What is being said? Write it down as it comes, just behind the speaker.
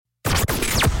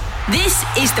This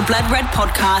is the Blood Red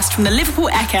podcast from the Liverpool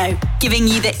Echo, giving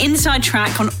you the inside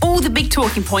track on all the big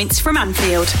talking points from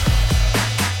Anfield.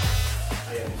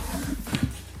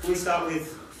 Can we start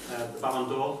with the Ballon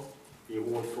d'Or, the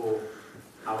award for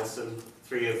Alisson,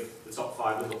 3 of the top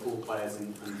 5 Liverpool players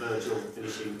and Virgil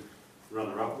finishing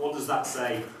runner-up. What does that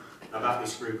say about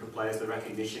this group of players, the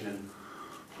recognition, and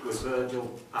was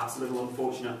Virgil perhaps a little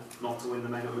unfortunate not to win the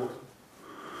main award?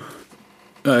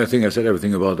 I think I said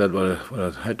everything about that, what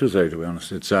I had to say, to be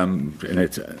honest. It's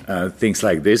things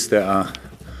like this. The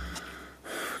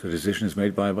decision is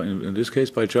made by, in this case,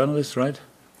 by journalists, right?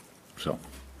 So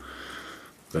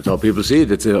that's how people see it.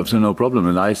 It's absolutely no problem,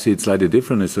 and I see it slightly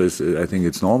different. I think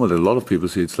it's normal that a lot of people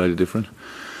see it slightly different.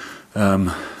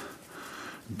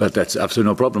 But that's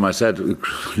absolutely no problem. I said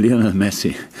Lionel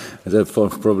Messi, I said for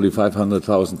probably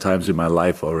 500,000 times in my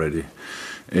life already,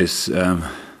 is.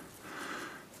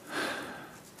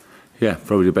 Yeah,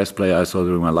 probably the best player I saw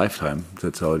during my lifetime.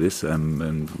 That's how it is.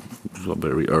 And so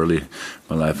very early in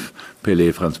my life,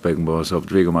 Pelé, Franz Beckenbauer, so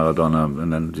Diego Maradona,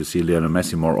 and then you see Lionel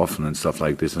Messi more often and stuff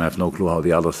like this. And I have no clue how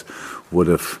the others would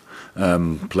have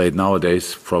played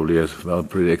nowadays. Probably as well,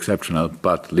 pretty exceptional.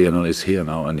 But Lionel is here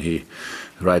now, and he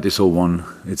is won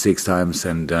it 6 times,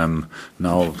 and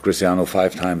now Cristiano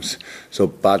 5 times. So,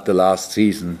 but the last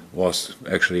season was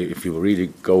actually, if you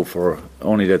really go for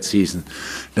only that season,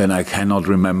 then I cannot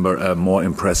remember a more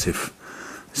impressive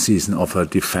season of a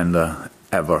defender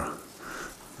ever,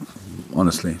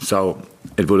 honestly. So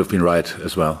it would have been right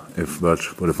as well if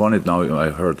Virgil would have won it. Now I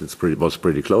heard it was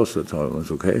pretty close. That's how it was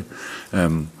okay.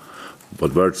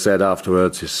 What Virgil said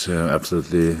afterwards is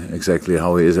absolutely exactly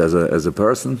how he is as a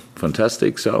person.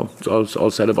 Fantastic. So it's all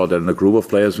said about that. And a group of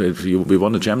players, we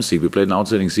won the Champions League. We played an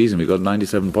outstanding season. We got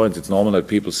 97 points. It's normal that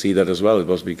people see that as well.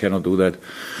 We cannot do that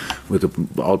with the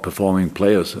outperforming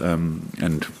players.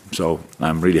 And so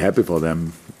I'm really happy for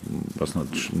them. Was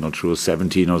not sure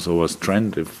 17 or so was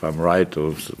Trent, if I'm right,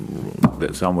 or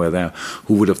somewhere there.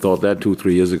 Who would have thought that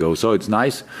 2-3 years ago? So it's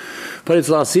nice, but it's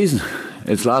last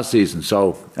season.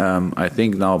 So I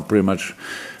think now pretty much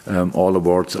all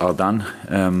awards are done,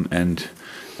 and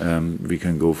we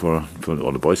can go for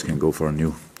all the boys can go for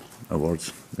new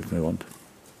awards if they want.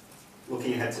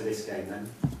 Looking ahead to this game then,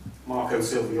 Marco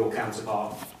Silva, your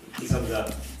counterpart, he's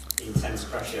under intense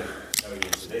pressure going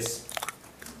into this.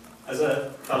 As a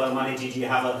fellow manager, do you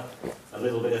have a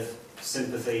little bit of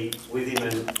sympathy with him,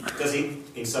 and does it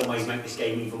in some ways make this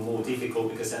game even more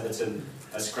difficult because Everton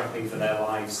are scrapping for their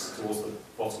lives towards the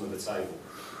bottom of the table?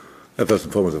 First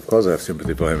and foremost, of course, I have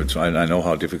sympathy for him. I know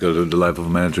how difficult the life of a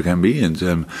manager can be, and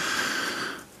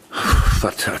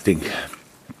but I think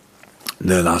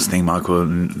the last thing Marco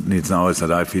needs now is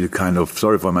that I feel kind of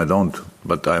sorry for him. I don't,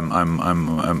 but I'm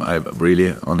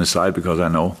really on his side because I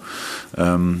know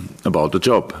about the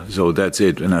job. So that's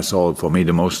it. And I saw, for me,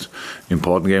 the most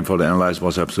important game for the analyst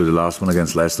was absolutely the last one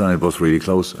against Leicester, and it was really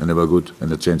close, and they were good, and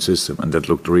they changed system, and that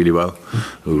looked really well.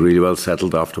 Looked really well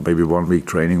settled after maybe 1 week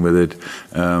training with it.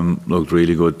 Looked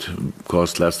really good.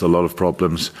 Caused Leicester a lot of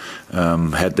problems.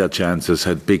 Had their chances.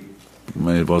 Had big.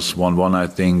 When it was 1-1, I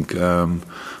think.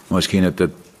 Moise Kean had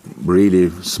that really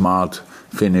smart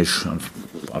finish.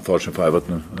 Unfortunately for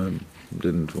Everton,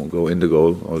 didn't go in the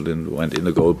goal or went in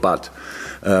the goal. But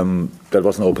that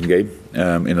was an open game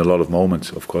in a lot of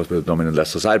moments. Of course, with the dominant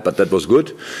Leicester side, but that was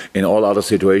good. In all other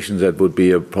situations, that would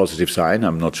be a positive sign.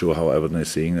 I'm not sure how Everton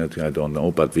is seeing that. I don't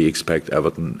know, but we expect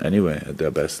Everton anyway at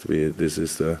their best. This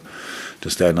is the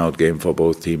standout game for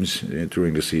both teams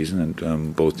during the season,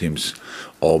 and both teams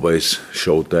always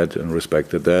showed that and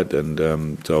respected that. And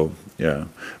so, yeah,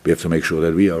 we have to make sure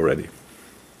that we are ready.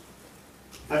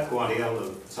 Pep Guardiola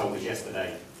told us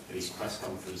yesterday at his press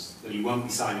conference that he won't be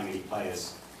signing any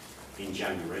players in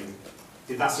January.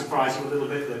 Did that surprise you a little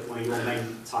bit, that one of your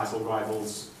main title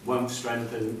rivals won't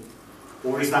strengthen?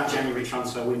 Or is that January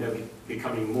transfer window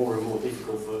becoming more and more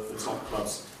difficult for top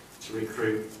clubs to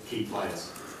recruit key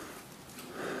players?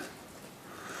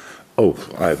 Oh,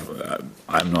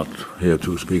 I'm not here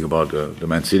to speak about the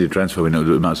Man City transfer window.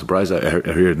 Am I surprised? I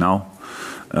hear it now.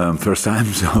 First time,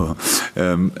 so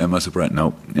am I surprised?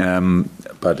 No.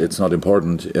 But it's not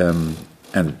important.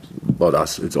 And about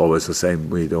us, it's always the same.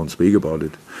 We don't speak about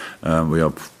it. We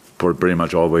are pretty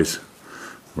much always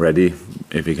ready.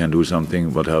 If we can do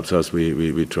something, what helps us,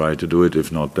 we try to do it.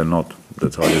 If not, then not.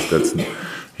 That's how it is.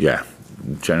 Yeah.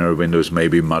 January window is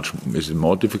maybe is it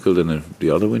more difficult than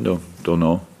the other window? Don't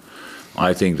know.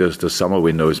 I think the summer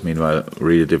window is meanwhile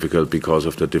really difficult because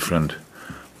of the different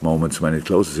moments when it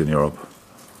closes in Europe.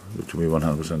 To me,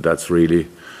 100%. That's really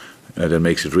that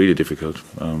makes it really difficult.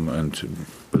 And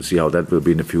we'll see how that will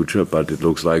be in the future. But it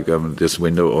looks like this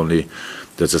window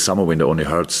the summer window only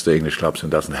hurts the English clubs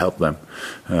and doesn't help them.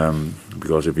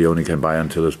 Because if you only can buy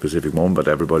until a specific moment, but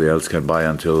everybody else can buy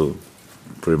until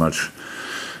pretty much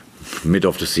mid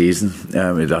of the season,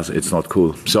 it's not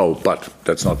cool. So, but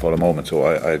that's not for the moment. So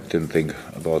I didn't think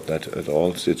about that at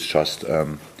all. It's just,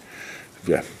 we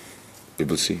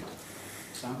will see.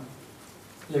 Sam?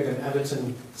 Jürgen,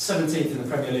 Everton 17th in the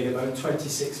Premier League, about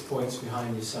 26 points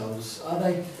behind yourselves. Are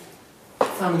they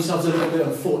found themselves a little bit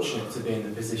unfortunate to be in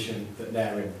the position that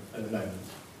they're in at the moment?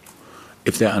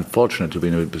 If they're unfortunate to be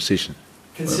in a position?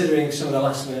 Considering some of the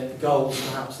last-minute goals,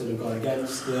 perhaps, that have gone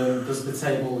against them, does the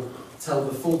table tell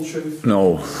the full truth?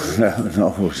 No.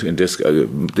 In this,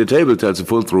 the table tells the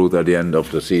full truth at the end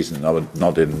of the season,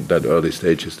 not in that early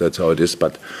stages. That's how it is.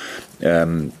 But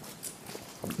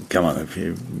come on, if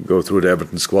you go through the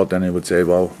Everton squad, then you would say,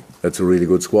 "Wow, that's a really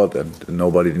good squad," and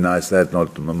nobody denies that.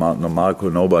 Not Marco,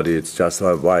 nobody. It's just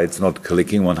why it's not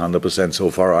clicking 100% so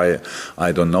far.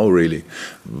 I don't know really.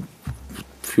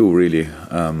 Few really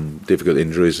difficult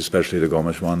injuries, especially the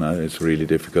Gomes one. It's really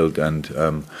difficult, and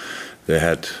they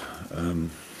had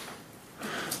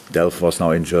Delph was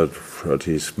now injured.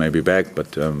 He's maybe back,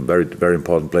 but very very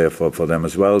important player for them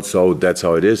as well. So that's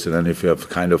how it is. And then if you have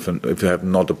if you have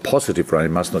not a positive run, it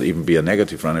must not even be a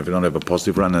negative run. If you don't have a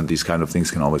positive run, and these kind of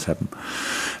things can always happen.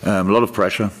 A lot of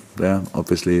pressure there.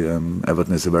 Obviously,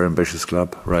 Everton is a very ambitious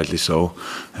club, rightly so.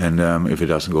 And if it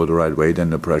doesn't go the right way,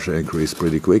 then the pressure increases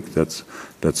pretty quick. That's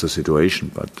the situation.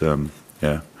 But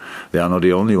they are not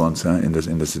the only ones in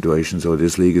the situation. So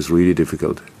this league is really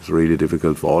difficult. It's really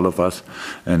difficult for all of us,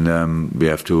 and we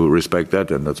have to respect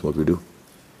that, and that's what we do.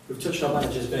 We've touched on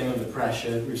managers being under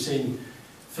pressure. We've seen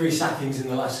 3 sackings in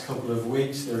the last couple of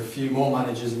weeks. There are a few more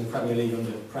managers in the Premier League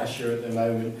under pressure at the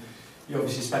moment. You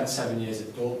obviously spent 7 years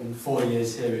at Dortmund, 4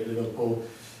 years here at Liverpool.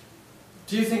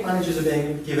 Do you think managers are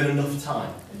being given enough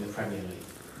time in the Premier League?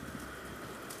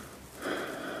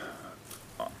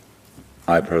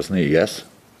 I personally, yes.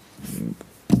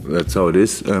 That's how it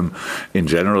is. In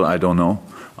general, I don't know.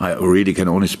 I really can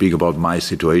only speak about my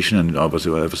situation, and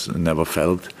obviously I've never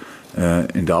felt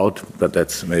in doubt. But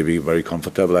that's maybe very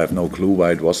comfortable. I have no clue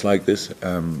why it was like this.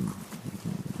 But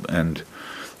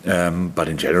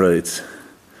in general, it's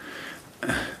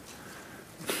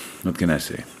what can I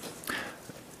say?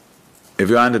 If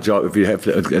you're in the job, if you have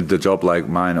the job like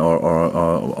mine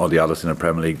or the others in the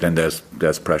Premier League, then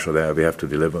there's pressure there. We have to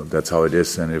deliver. That's how it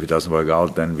is. And if it doesn't work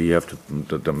out, then we have to.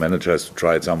 The manager has to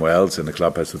try it somewhere else, and the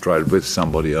club has to try it with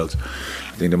somebody else.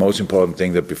 I think the most important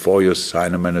thing that before you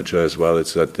sign a manager as well,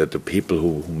 it's that the people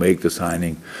who make the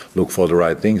signing look for the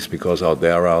right things, because out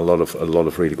there are a lot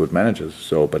of really good managers.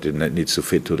 So, but it needs to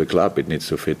fit to the club. It needs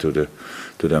to fit to the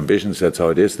ambitions. That's how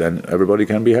it is. Then everybody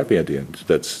can be happy at the end.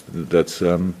 That's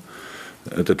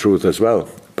the truth as well.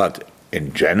 But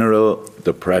in general,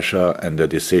 the pressure and the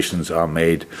decisions are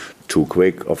made too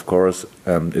quick. Of course,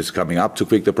 it's coming up too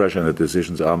quick, the pressure, and the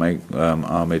decisions are made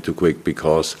too quick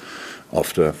because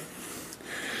of the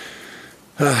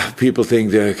people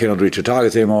think they cannot reach a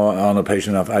target anymore, are not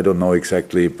patient enough. I don't know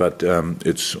exactly, but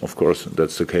it's, of course,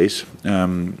 that's the case.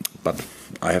 But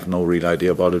I have no real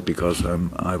idea about it because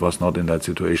I was not in that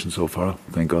situation so far,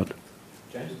 thank God.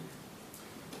 James?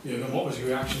 Jürgen, what was your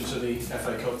reaction to the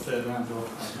FA Cup third round draw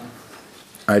last night?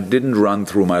 I didn't run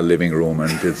through my living room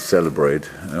and did celebrate.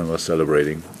 I was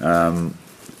celebrating.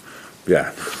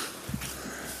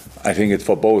 I think it's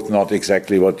for both not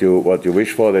exactly what you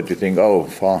wish for, that you think, oh,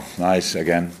 nice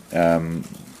again.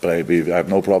 But I have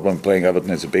no problem playing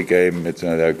Everton. It's a big game. It's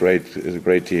a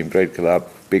great team, great club,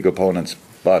 big opponents.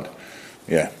 But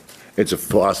yeah, it's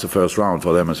for us the first round,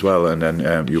 for them as well. And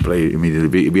then you play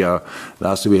immediately.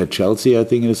 Last year we had Chelsea, I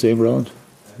think, in the same round.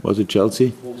 Was it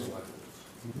Chelsea? Wolves.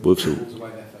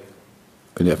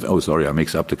 Oh, sorry, I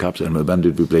mixed up the cups. And when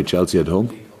did we play Chelsea at home?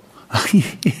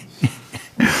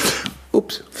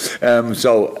 Oops.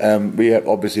 We have,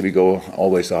 obviously we go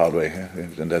always the hard way,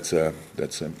 and that's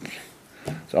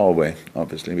our way.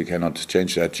 Obviously, we cannot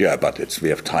change that. Yeah, but we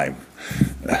have time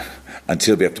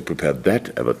until we have to prepare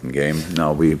that Everton game.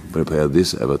 Now we prepare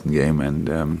this Everton game,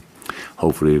 and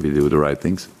hopefully we do the right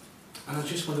things. And I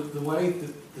just wondered, the way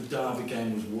that the Derby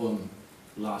game was won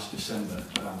last December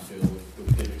at Anfield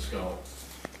with Pivot's goal,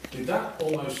 did that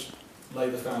almost lay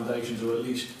the foundations, or at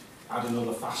least add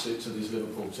another facet to this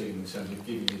Liverpool team in terms of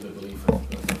giving you the belief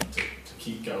to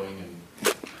keep going? And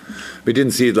we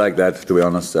didn't see it like that, to be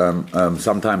honest.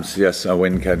 Sometimes, yes, a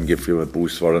win can give you a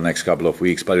boost for the next couple of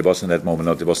weeks, but it wasn't that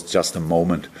moment. It was just a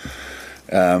moment.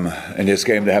 In this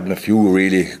game, there happened a few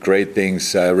really great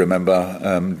things. I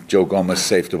remember Joe Gomez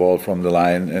saved the ball from the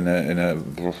line in a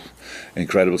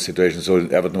incredible situation. So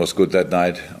Everton was good that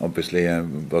night. Obviously,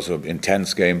 it was an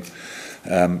intense game.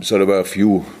 So there were a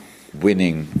few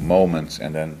winning moments,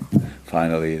 and then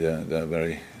finally the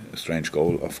very strange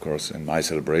goal, of course, in my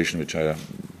celebration, which I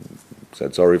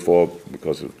said sorry for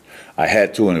because I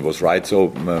had to and it was right. So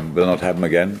will not happen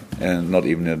again, and not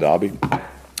even in a derby.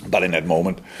 But in that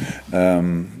moment,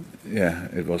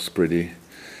 it was a pretty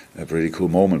cool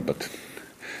moment. But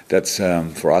that's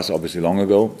for us obviously long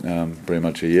ago, pretty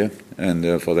much a year,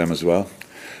 and for them as well.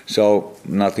 So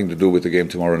nothing to do with the game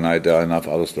tomorrow night. There are enough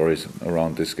other stories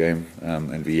around this game,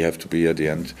 and we have to be at the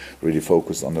end really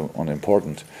focused on the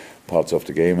important parts of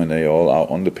the game, and they all are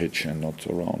on the pitch and not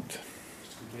around.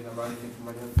 Just complete on anything from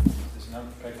William. This now,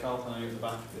 Carlton, are you at the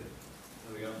back?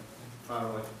 There we go. Far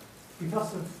away.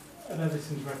 Because of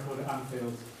Everton's record at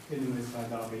Anfield in the Merseyside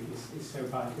derby is so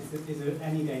bad, is there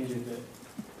any danger that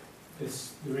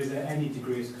there is any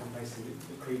degree of complacency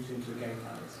that creeps into a game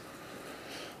like this?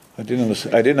 I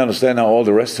didn't understand now all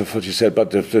the rest of what you said,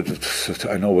 but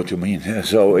I know what you mean.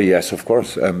 So yes, of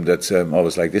course, that's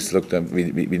always like this. Look,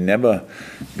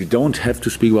 we don't have to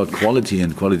speak about quality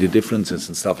and quality differences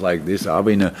and stuff like this. Are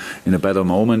we in a better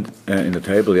moment in the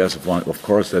table? Yes, of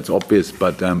course, that's obvious.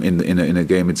 But in a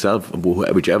game itself,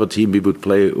 whichever team we would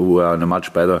play, who are in a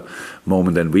much better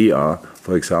moment than we are.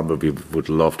 For example, we would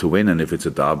love to win, and if it's a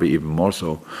derby, even more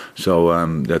so. So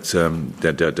that's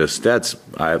the stats,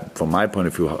 from my point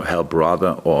of view, help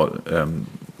rather, or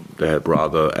they help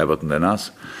rather Everton than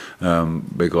us,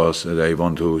 because they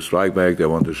want to strike back, they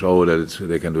want to show that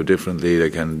they can do differently, they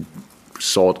can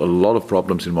sort a lot of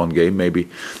problems in one game maybe,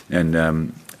 and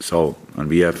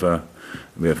we have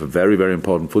a very, very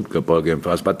important football game for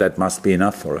us, but that must be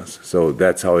enough for us. So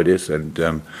that's how it is,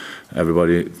 and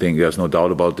everybody think there's no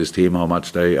doubt about this team, how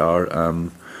much they are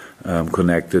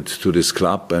connected to this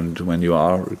club, and when you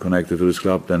are connected to this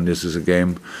club, then this is a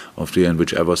game of the end,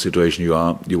 whichever situation you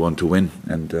are, you want to win,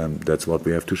 and that's what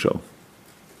we have to show.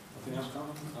 Anything else,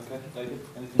 Carl? Okay, David,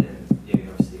 anything?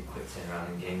 Obviously a quick turnaround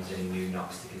in games, any new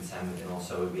knocks to contend with, and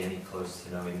also would be any close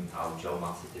to knowing how Joel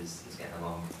Matip is getting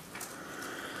along?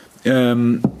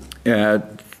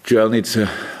 Joel needs a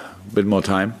bit more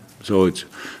time, so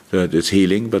it's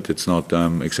healing, but it's not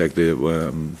exactly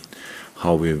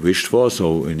how we wished for.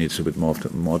 So he needs a bit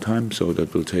more time. So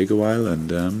that will take a while, and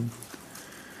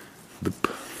the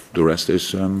rest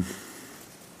is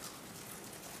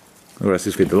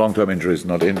fit. The long-term injury is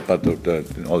not in, but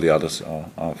all the others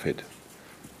are fit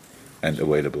and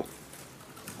available.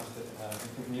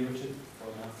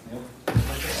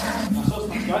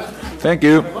 Thank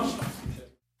you.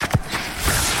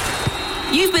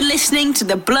 You've been listening to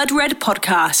the Blood Red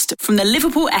podcast from the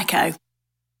Liverpool Echo.